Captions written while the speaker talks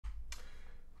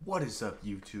What is up,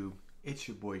 YouTube? It's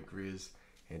your boy Grizz,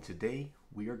 and today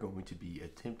we are going to be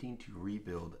attempting to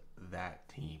rebuild that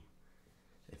team.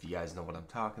 If you guys know what I'm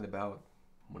talking about,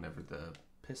 whenever the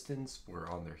Pistons were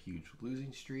on their huge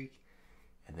losing streak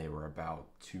and they were about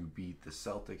to beat the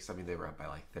Celtics, I mean, they were up by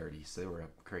like 30, so they were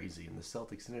up crazy, and the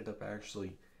Celtics ended up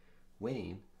actually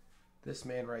winning. This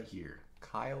man right here,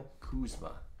 Kyle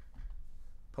Kuzma,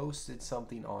 posted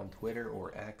something on Twitter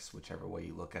or X, whichever way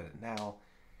you look at it now,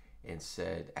 and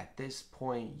said, at this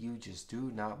point, you just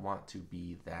do not want to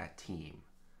be that team.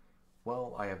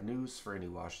 Well, I have news for any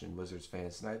Washington Wizards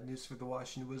fans, and I have news for the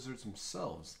Washington Wizards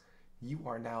themselves. You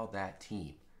are now that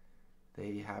team.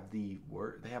 They have they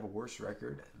have a worse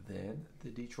record than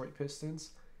the Detroit Pistons,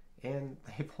 and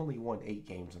they've only won 8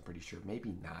 games. I'm pretty sure,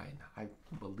 maybe 9. I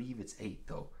believe it's 8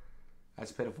 though.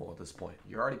 That's pitiful at this point.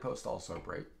 You're already post All-Star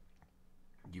break.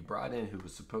 You brought in who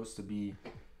was supposed to be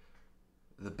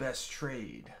the best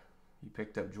trade. You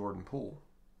picked up Jordan Poole.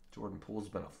 Jordan Poole's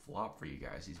been a flop for you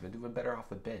guys. He's been doing better off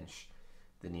the bench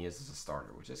than he is as a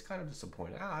starter, which is kind of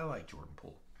disappointing. I like Jordan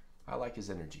Poole. I like his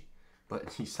energy.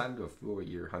 But he signed to a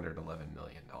 4-year, $111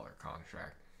 million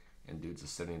contract. And dude's a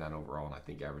 79 overall, and I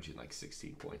think averaging like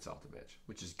 16 points off the bench,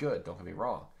 which is good, don't get me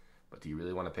wrong. But do you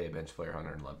really want to pay a bench player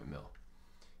 111 mil?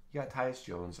 You got Tyus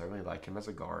Jones. I really like him as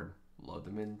a guard. Loved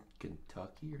him in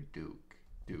Kentucky or Duke.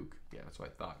 Duke. Yeah, that's what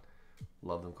I thought.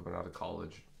 Loved him coming out of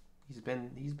college. He's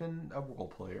been a role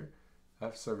player,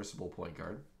 a serviceable point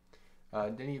guard.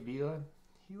 Denny Avila,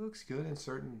 he looks good in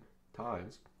certain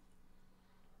times,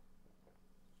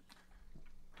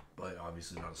 but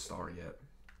obviously not a star yet.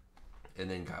 And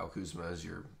then Kyle Kuzma is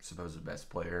your supposed best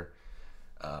player.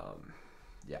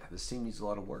 Yeah, this team needs a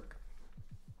lot of work.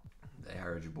 They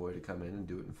hired your boy to come in and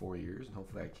do it in 4 years, and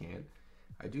hopefully I can.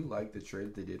 I do like the trade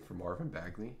that they did for Marvin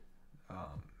Bagley.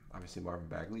 Obviously, Marvin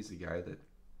Bagley is the guy that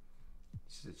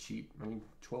he's a cheap,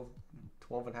 12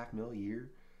 and a half mil a year.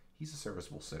 He's a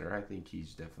serviceable center. I think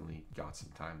he's definitely got some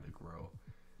time to grow.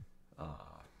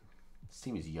 This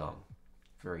team is young,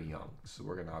 very young. So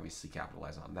we're going to obviously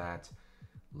capitalize on that.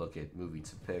 Look at moving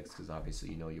some picks because obviously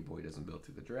you know your boy doesn't build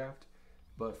through the draft.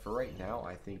 But for right now,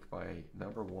 I think my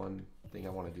number one thing I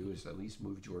want to do is at least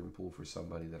move Jordan Poole for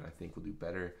somebody that I think will do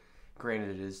better.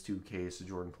 Granted, it is 2K, so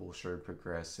Jordan Poole should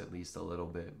progress at least a little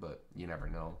bit, but you never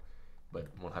know. But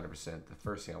 100%, the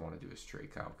first thing I want to do is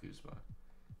trade Kyle Kuzma.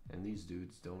 And these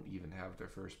dudes don't even have their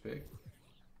first pick.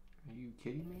 Are you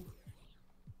kidding me?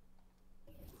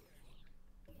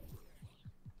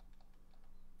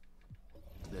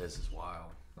 This is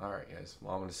wild. Alright, guys.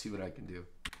 Well, I'm going to see what I can do.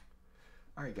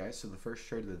 Alright, guys. So the first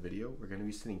trade of the video, we're going to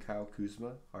be sending Kyle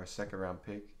Kuzma, our second round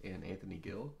pick, and Anthony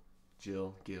Gill,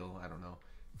 I don't know,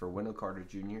 for Wendell Carter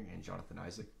Jr. and Jonathan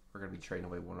Isaac. We're going to be trading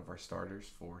away one of our starters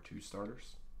for 2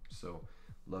 starters. So,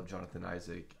 love Jonathan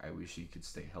Isaac. I wish he could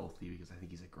stay healthy because I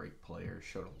think he's a great player.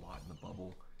 Showed a lot in the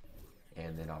bubble.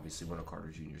 And then obviously Wendell Carter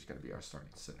Jr. is going to be our starting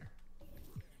center.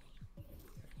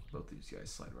 Both these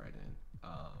guys slide right in.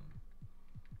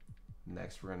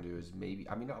 Next we're going to do is maybe,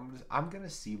 I'm going to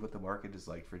see what the market is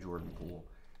like for Jordan Poole.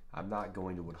 I'm not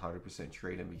going to 100%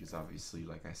 trade him because obviously,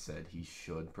 like I said, he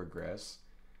should progress.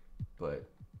 But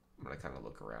I'm going to kind of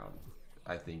look around.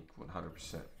 I think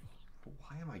 100%. But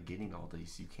why am I getting all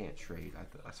these? You can't trade.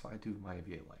 That's why I do my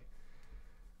NBA life.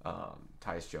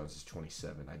 Tyus Jones is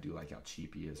 27. I do like how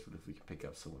cheap he is, but if we can pick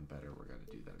up someone better, we're going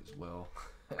to do that as well.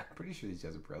 I'm pretty sure these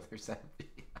guys are brothers.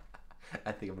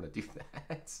 I think I'm going to do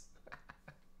that.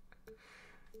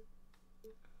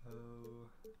 Oh,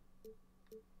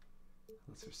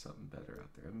 unless there's something better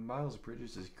out there. Miles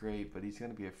Bridges is great, but he's going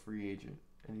to be a free agent,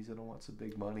 and he's going to want some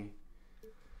big money.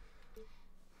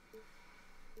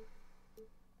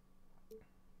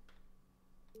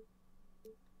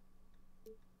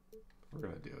 We're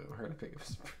gonna do it. We're gonna pick up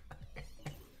his brother.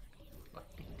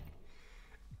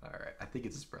 Alright, I think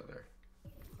it's his brother.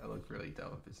 I look really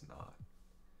dumb if it's not.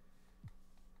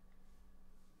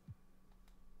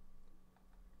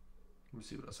 Let me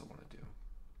see what else I want to do.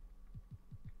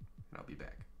 And I'll be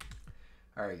back.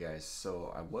 Alright guys,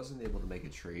 so I wasn't able to make a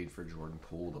trade for Jordan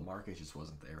Poole. The market just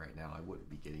wasn't there right now. I wouldn't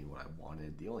be getting what I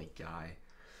wanted. The only guy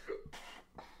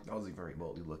I was very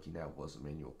remotely looking at was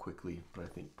Emmanuel Quickly, but I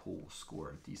think Poole will score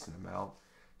a decent amount.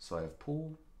 So I have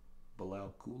Poole,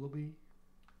 Bilal Coulibaly,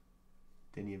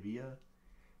 Denny Avila,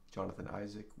 Jonathan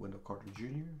Isaac, Wendell Carter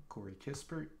Jr., Corey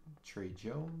Kispert, Trey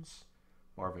Jones,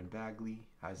 Marvin Bagley,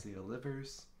 Isaiah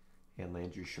Livers, and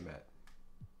Landry Shamet.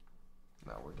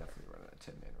 Now we're definitely running a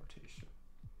 10-man rotation.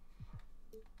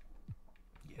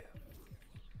 Yeah.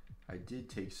 I did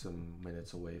take some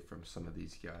minutes away from some of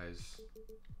these guys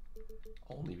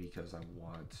only because I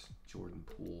want Jordan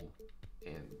Poole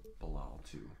and Bilal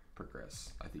to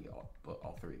progress. I think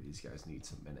all three of these guys need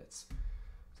some minutes. So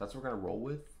that's what we're going to roll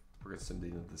with. We're going to send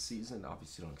it into the season.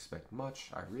 Obviously, don't expect much.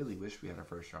 I really wish we had our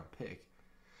first round pick,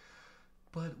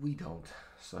 but we don't.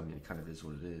 So, I mean, it kind of is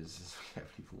what it is. We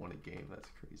haven't even won a game. That's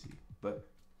crazy. But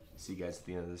see you guys at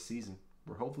the end of the season,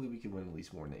 where hopefully we can win at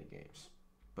least more than 8 games.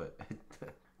 But it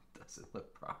doesn't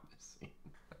look promising.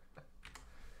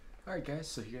 Alright guys,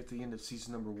 so here at the end of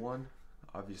season number 1,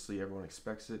 obviously everyone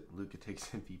expects it. Luka takes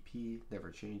MVP,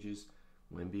 never changes.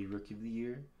 Wemby Rookie of the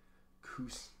Year.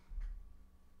 Kus.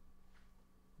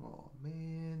 Oh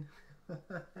man.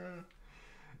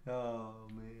 Oh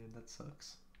man, that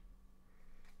sucks.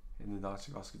 And then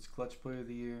Dr. Ross gets Clutch Player of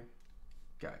the Year.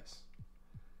 Guys,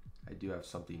 I do have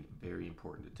something very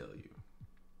important to tell you.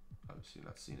 Obviously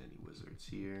not seeing any Wizards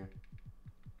here.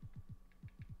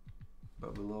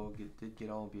 But Bilal did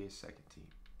get All NBA second team.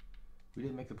 We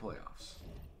didn't make the playoffs.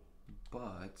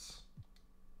 But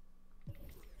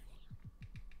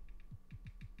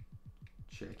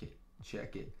check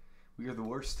it. We are the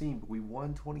worst team, but we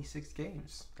won 26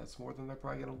 games. That's more than they're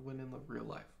probably gonna win in real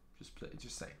life.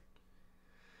 Just saying.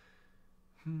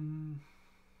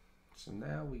 So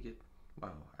now we get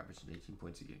averaging 18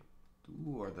 points a game.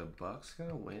 Ooh, are the Bucks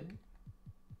gonna win?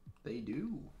 They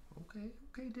do. Okay,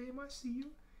 Dame, I see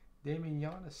you. Dame and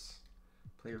Giannis.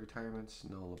 Player retirements.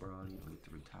 No, LeBron, you don't get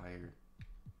to retire.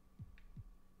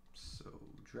 So,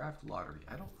 draft lottery.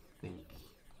 I don't think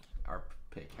our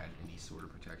pick had any sort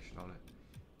of protection on it,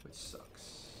 which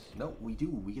sucks. No, we do.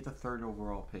 We get the 3rd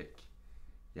overall pick.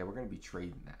 Yeah, we're going to be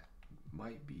trading that.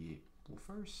 Might be. Well,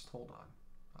 first, hold on.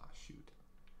 Ah, shoot.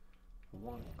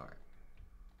 All right.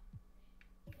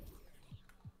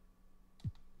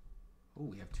 Oh,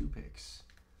 we have 2 picks.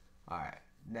 All right.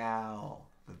 Now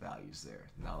the value's there.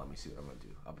 Now let me see what I'm going to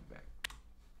do. I'll be back.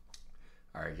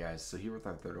 All right, guys. So here with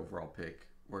our 3rd overall pick,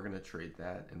 we're going to trade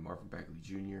that and Marvin Bagley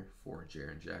Jr. for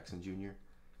Jaren Jackson Jr.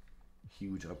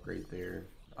 Huge upgrade there.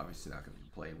 Obviously not going to be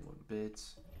playing 1 bit.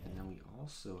 And then we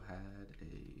also had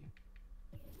a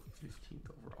 15th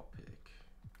overall pick.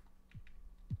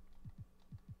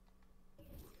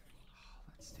 Oh,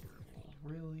 that's terrible.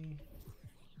 Really?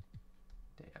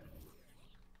 Damn.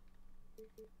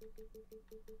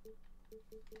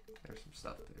 There's some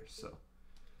stuff there. So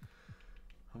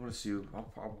I'm going to see. I'll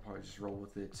probably just roll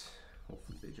with it.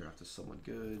 Hopefully they draft us someone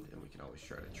good, and we can always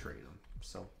try to trade them.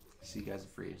 So see you guys in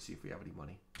free agency if we have any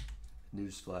money.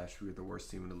 Newsflash, we were the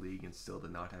worst team in the league and still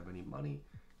did not have any money.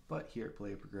 But here at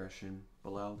Play Progression,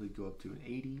 Bilal did go up to an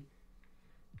 80.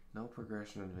 No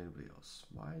progression on anybody else.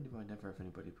 Why do I never have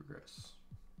anybody progress?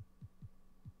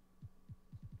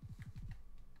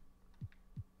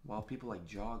 While people like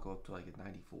Jaw go up to like a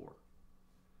 94.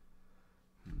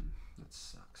 That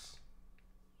sucks.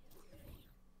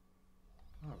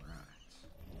 Alright.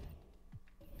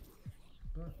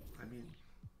 But, I mean,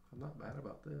 I'm not mad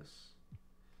about this.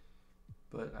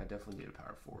 But I definitely need a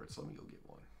power forward, so let me go get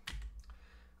one.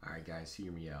 Alright guys,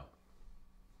 hear me out.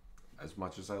 As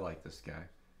much as I like this guy,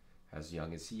 as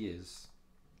young as he is,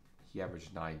 he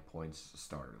averaged 9 points as a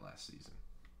starter last season.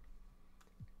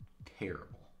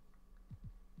 Terrible.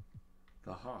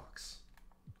 The Hawks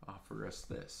offer us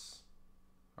this,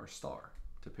 our star,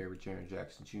 to pair with Jaren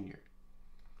Jackson Jr.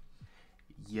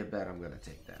 You bet I'm going to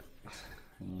take that.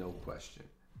 No question.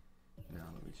 Now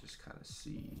let me just kind of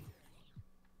see.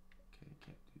 Okay,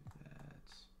 can't do that.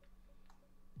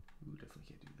 Ooh, definitely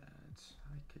can't do that.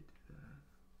 I could do that.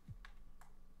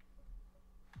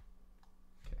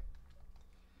 Okay.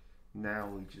 Now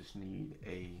we just need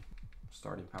a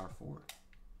starting power forward.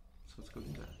 So let's go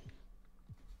do that.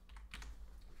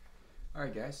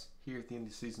 Alright guys, here at the end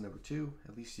of season number 2,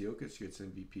 at least Jokic gets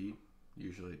MVP.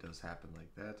 Usually it does happen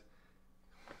like that.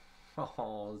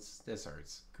 Oh, this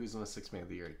hurts. Kuzma 6th Man of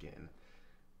the Year again.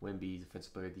 Wemby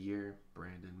Defensive Player of the Year.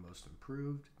 Brandon Most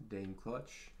Improved. Dame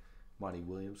Clutch. Monty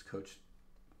Williams Coach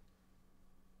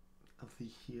of the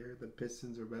Year. The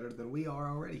Pistons are better than we are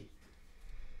already.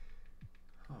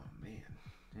 Oh man.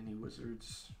 Any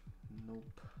Wizards?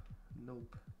 Nope.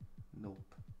 Nope.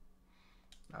 Nope.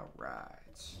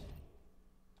 Alright.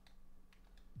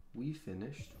 We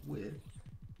finished with...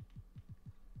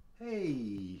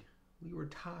 Hey! We were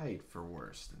tied for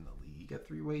worst in the league. A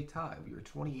 3-way tie. We were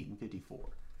 28 and 54.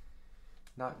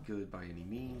 Not good by any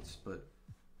means, but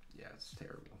yeah, it's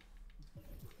terrible.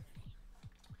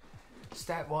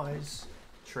 Stat-wise,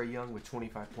 Trae Young with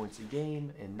 25 points a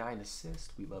game and 9 assists.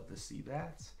 We love to see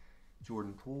that.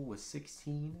 Jordan Poole with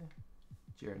 16.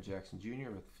 Jaren Jackson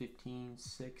Jr. with 15,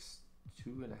 6,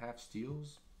 2.5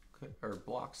 steals. Or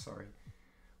blocks, sorry.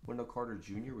 Wendell Carter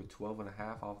Jr. with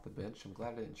 12.5 off the bench. I'm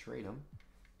glad I didn't trade him.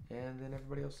 And then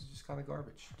everybody else is just kind of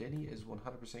garbage. Denny is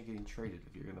 100% getting traded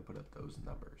if you're going to put up those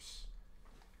numbers.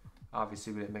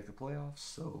 Obviously, we didn't make the playoffs,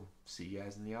 so see you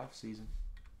guys in the off season.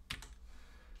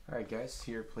 All right, guys,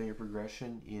 here player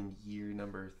progression in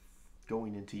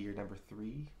going into year number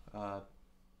 3.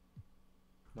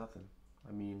 Nothing.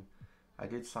 I mean, I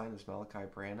did sign this Malachi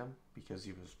Branham because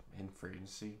he was in free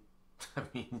agency. I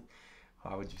mean,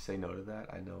 how would you say no to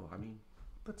that? I know. I mean,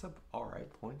 puts up all right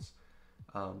points.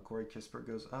 Corey Kispert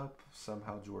goes up.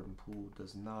 Somehow Jordan Poole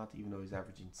does not, even though he's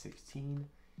averaging 16.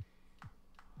 Oh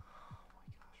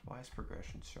my gosh, why is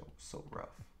progression so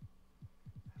rough?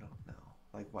 I don't know.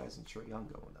 Like, why isn't Trae Young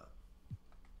going up?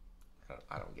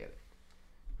 I don't get it.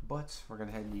 But we're going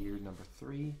to head into year number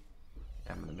 3.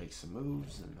 I'm going to make some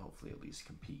moves and hopefully at least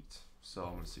compete. So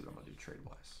I'm going to see what I'm going to do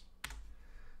trade-wise.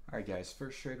 All right, guys.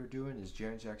 First trade we're doing is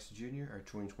Jaren Jackson Jr., our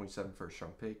 2027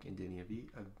 first-round pick, and Denny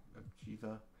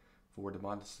Avdija for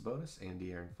Domantas Sabonis and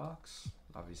De'Aaron Fox.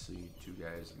 Obviously, 2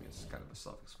 guys. I mean, it's kind of a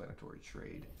self-explanatory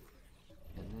trade.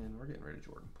 And then we're getting rid of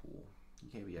Jordan Poole. You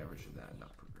can't be averaging that and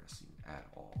not progressing at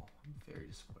all. I'm very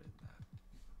disappointed in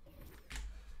that.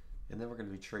 And then we're going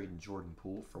to be trading Jordan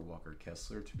Poole for Walker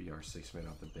Kessler to be our 6th man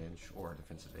off the bench or our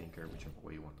defensive anchor, whichever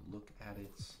way you want to look at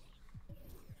it.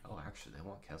 Oh, actually, they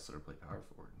want Kessler to play power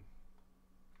forward.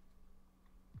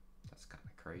 That's kind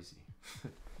of crazy.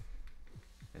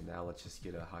 And now let's just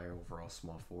get a higher overall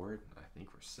small forward. I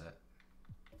think we're set.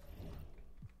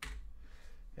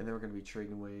 And then we're going to be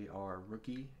trading away our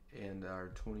rookie and our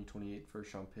 2028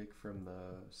 first round pick from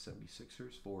the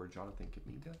 76ers for Jonathan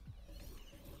Kuminga.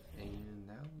 And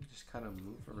now we just kind of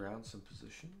move around some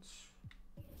positions.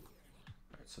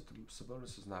 Alright, so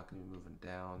Sabonis is not going to be moving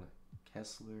down.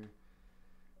 Kessler,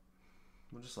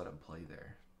 we'll just let him play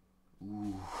there.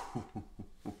 Ooh.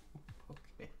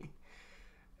 Okay.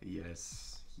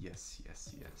 Yes. Yes,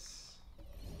 yes, yes.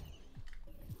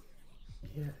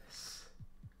 Yes.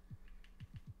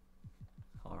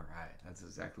 Alright, that's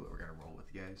exactly what we're going to roll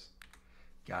with, guys.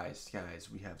 Guys,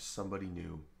 we have somebody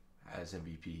new as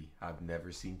MVP. I've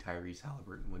never seen Tyrese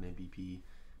Halliburton win MVP,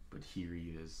 but here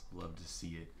he is. Love to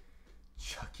see it.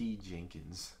 Chucky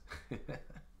Jenkins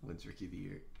wins Rookie of the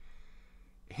Year.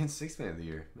 And 6th Man of the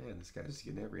Year. Man, this guy's just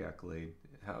getting every accolade.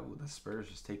 How the Spurs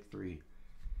just take 3.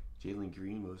 Jalen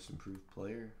Green, Most Improved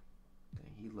Player.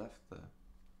 Dang, he left the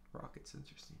Rockets.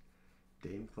 Interesting.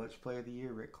 Dame Clutch Player of the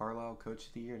Year. Rick Carlisle, Coach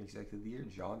of the Year and Executive of the Year.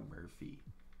 John Murphy.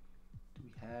 Do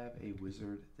we have a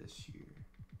Wizard this year?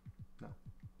 No.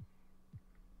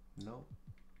 No.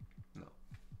 No.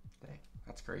 Dang,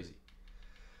 that's crazy.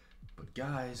 But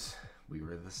guys, we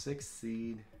were the 6th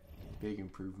seed. Big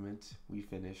improvement. We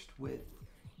finished with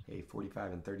a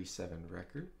 45-37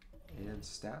 record. And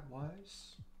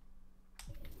stat-wise,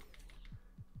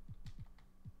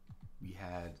 we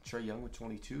had Trae Young with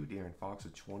 22, De'Aaron Fox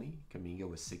with 20, Kuminga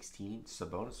with 16,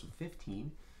 Sabonis with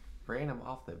 15, Branham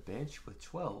off the bench with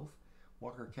 12.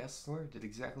 Walker Kessler did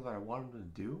exactly what I wanted him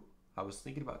to do. I was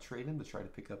thinking about trading him to try to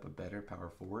pick up a better power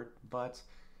forward, but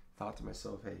thought to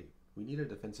myself, hey, we need a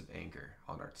defensive anchor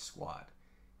on our squad.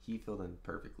 He filled in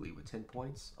perfectly with 10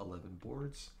 points, 11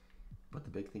 boards, but the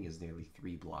big thing is nearly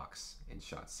 3 blocks and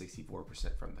shot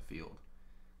 64% from the field.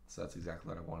 So that's exactly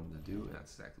what I wanted him to do, and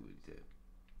that's exactly what he did.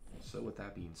 So with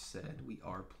that being said, we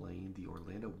are playing the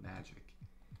Orlando Magic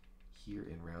here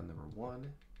in round number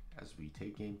 1 as we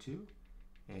take game 2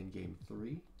 and game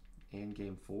 3 and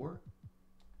game 4.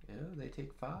 Yeah, they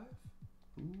take 5.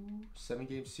 Ooh,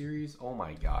 7-game series. Oh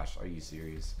my gosh, are you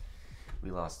serious?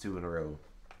 We lost 2 in a row.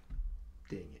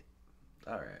 Dang it.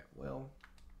 Alright, well,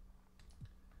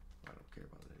 I don't care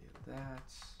about any of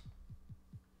that.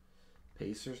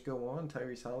 Pacers go on.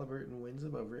 Tyrese Halliburton wins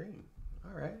above Rain.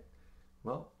 Alright.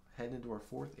 Well, heading into our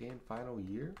 4th and final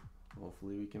year.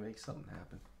 Hopefully we can make something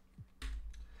happen.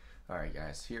 Alright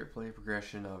guys, here at Play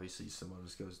Progression, obviously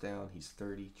Sabonis goes down. He's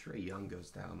 30. Trae Young goes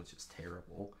down, which is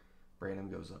terrible. Branham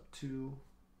goes up 2.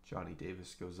 Johnny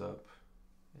Davis goes up.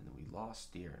 And then we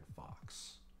lost De'Aaron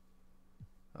Fox.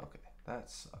 Okay, that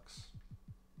sucks.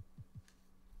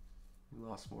 We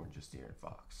lost more than just De'Aaron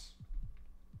Fox.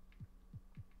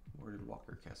 Where did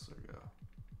Walker Kessler go?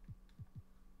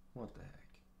 What the heck?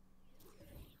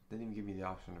 Didn't even give me the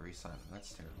option to re-sign him.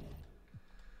 That's terrible.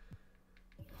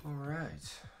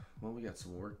 Alright. Well, we got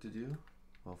some work to do.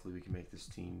 Hopefully we can make this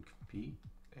team compete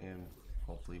and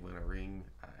hopefully win a ring.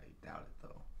 I doubt it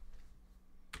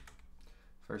though.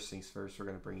 First things first, we're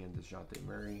going to bring in DeJounte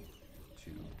Murray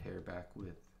to pair back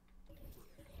with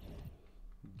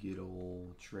good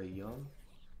old Trae Young.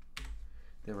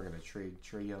 Then we're going to trade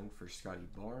Trae Young for Scotty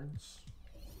Barnes.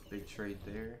 Big trade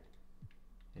there.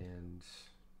 And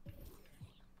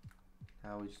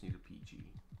Now we just need a PG.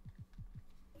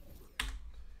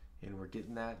 And we're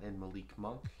getting that in Malik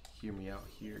Monk. Hear me out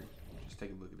here. Just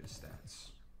take a look at his stats.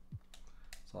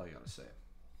 That's all I gotta say.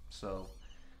 So,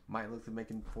 might look to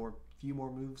making for a few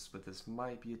more moves, but this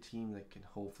might be a team that can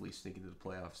hopefully sneak into the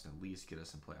playoffs and at least get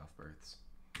us in playoff berths.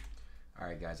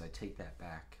 Alright guys, I take that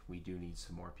back. We do need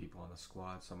some more people on the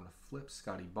squad, so I'm going to flip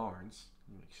Scotty Barnes.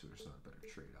 Let me make sure there's not a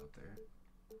better trade out there.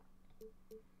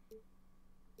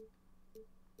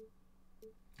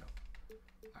 No.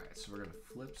 Alright, so we're going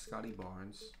to flip Scotty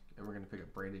Barnes, and we're going to pick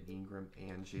up Brandon Ingram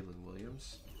and Jalen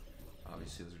Williams.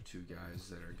 Obviously, those are two guys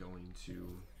that are going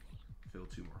to fill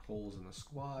two more holes in the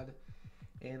squad.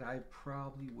 And I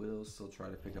probably will still try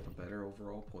to pick up a better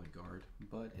overall point guard.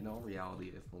 But in all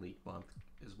reality, if Malik Monk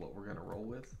is what we're going to roll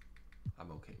with,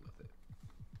 I'm okay with it.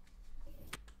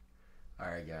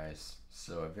 Alright guys,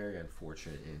 so a very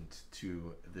unfortunate end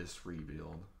to this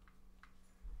rebuild,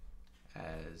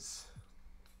 as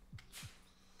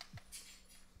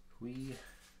we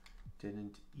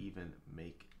didn't even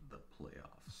make the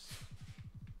playoffs.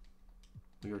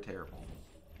 We were terrible.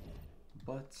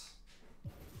 But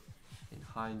in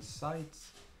hindsight,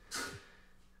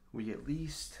 we at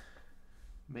least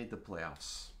made the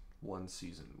playoffs one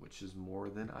season, which is more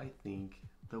than I think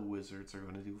the Wizards are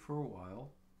going to do for a while.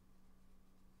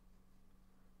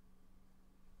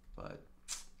 But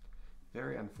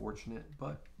very unfortunate.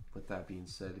 But with that being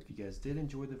said, if you guys did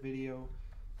enjoy the video,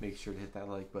 make sure to hit that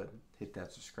like button, hit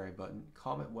that subscribe button,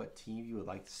 comment what team you would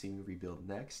like to see me rebuild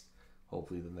next.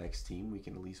 Hopefully the next team we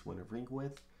can at least win a ring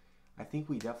with. I think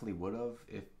we definitely would have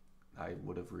if I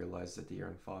would have realized that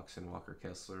De'Aaron Fox and Walker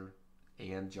Kessler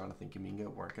and Jonathan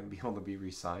Kuminga weren't going to be able to be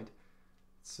re-signed.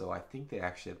 So I think they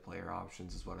actually had player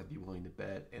options is what I'd be willing to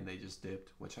bet, and they just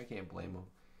dipped, which I can't blame them.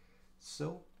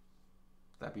 So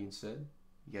that being said,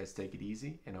 you guys take it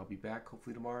easy, and I'll be back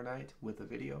hopefully tomorrow night with a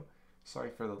video.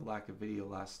 Sorry for the lack of video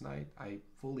last night. I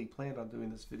fully planned on doing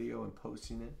this video and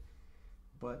posting it,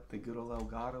 but the good old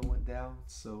Elgato went down,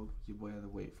 so you had to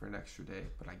wait for an extra day,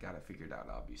 but I got it figured out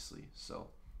obviously. So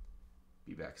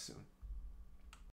be back soon.